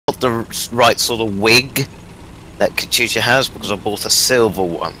the right sort of wig that Katusha has, because I bought a silver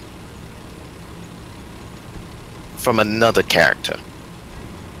one from another character.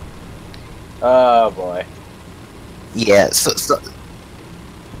 Oh boy. Yeah, so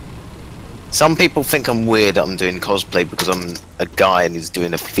some people think I'm weird that I'm doing cosplay because I'm a guy and he's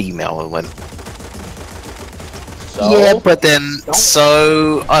doing a female. I went, So? yeah, but then,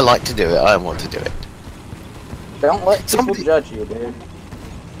 so I like to do it. I want to do it. Don't let people judge you, dude.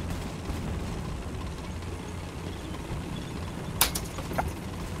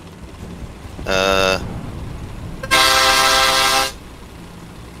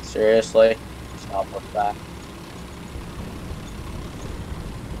 Seriously? Stop with that.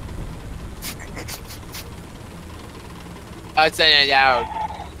 I'll send it out.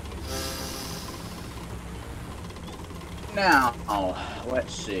 Now,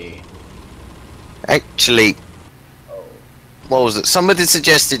 let's see. Actually, what was it? Somebody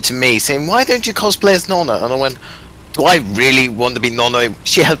suggested to me, saying, why don't you cosplay as Nonna? And I went, do I really want to be Nonna?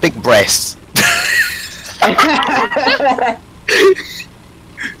 She has big breasts.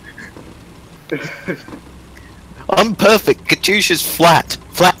 I'm perfect. Katusha's flat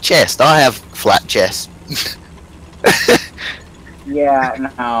chest. I have flat chest. Yeah,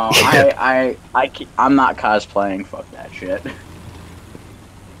 no, I'm not cosplaying. Fuck that shit.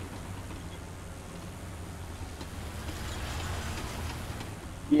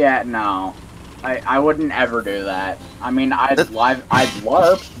 Yeah, no, I wouldn't ever do that. I mean, I'd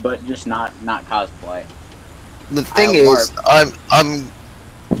LARP, but just not cosplay. The thing is,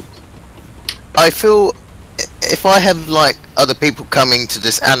 I feel if I have like other people coming to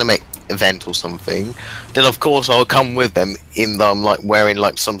this anime event or something, then of course I'll come with them in that I'm like wearing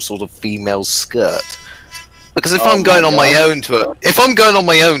like some sort of female skirt. Because if I'm going on my own to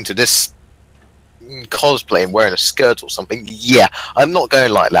this cosplay and wearing a skirt or something, yeah, I'm not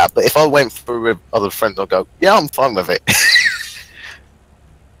going like that. But if I went through with other friends, I'll go, yeah, I'm fine with it.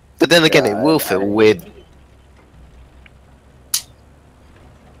 But then again, it will feel weird.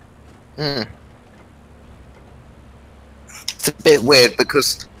 It's a bit weird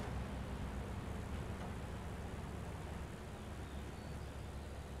because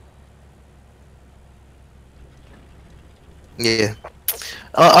yeah,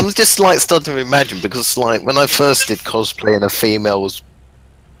 I'm just like starting to imagine, because like when I first did cosplay in a female's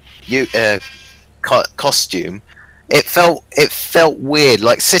costume, it felt weird,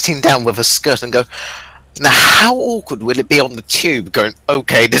 like sitting down with a skirt and go, now how awkward will it be on the tube? Going,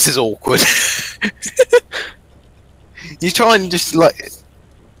 okay, this is awkward. You try and just like.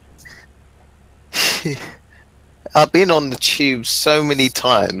 I've been on the tube so many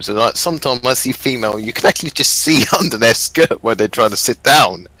times, and like sometimes I see female, you can actually just see under their skirt where they're trying to sit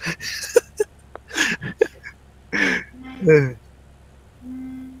down.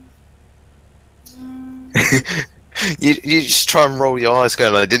 you just try and roll your eyes,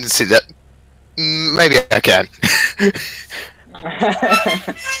 going, I didn't see that. Maybe I can.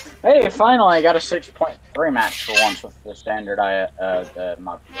 Hey, finally I got a 6.3 match for once with the standard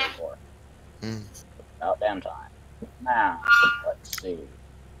mod 4. About damn time. Now, let's see.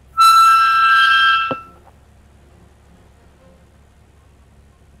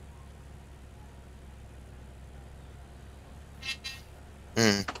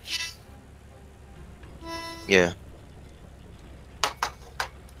 Yeah.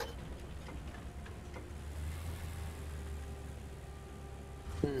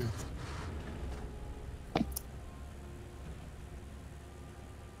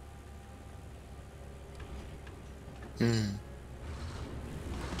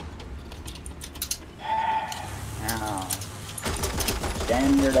 Now,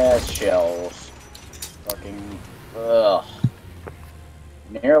 standard ass shells. Fucking ugh.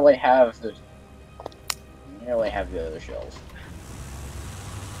 Nearly have the other shells.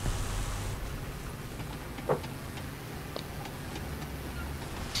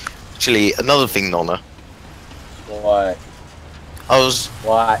 Actually, another thing, Nonna. What? I was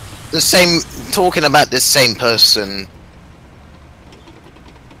talking about this same person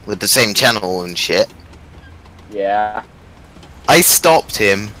with the same channel and shit. Yeah. I stopped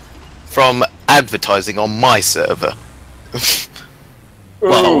him from advertising on my server.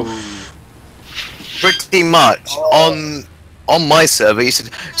 Well, pretty much on my server. He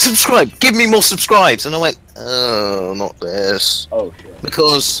said, "Subscribe, give me more subscribes," and I went, "Oh, not this." Oh shit.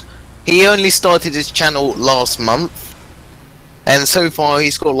 Because he only started his channel last month, and so far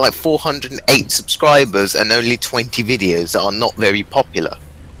he's got like 408 subscribers and only 20 videos that are not very popular.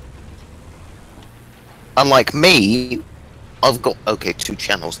 Unlike me, I've got, okay, 2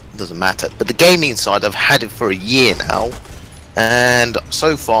 channels, doesn't matter, but the gaming side, I've had it for a year now, and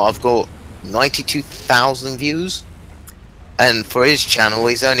so far I've got 92,000 views, and for his channel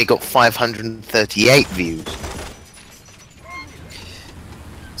he's only got 538 views.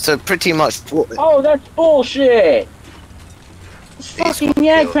 So pretty much what... Oh, that's bullshit! It's fucking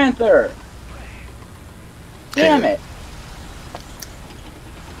Yag Panther! Damn it!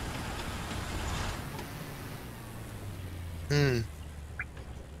 Hmm.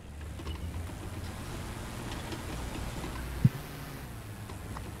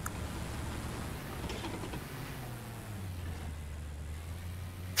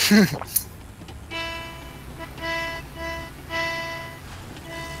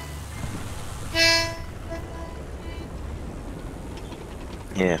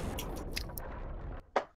 Yeah.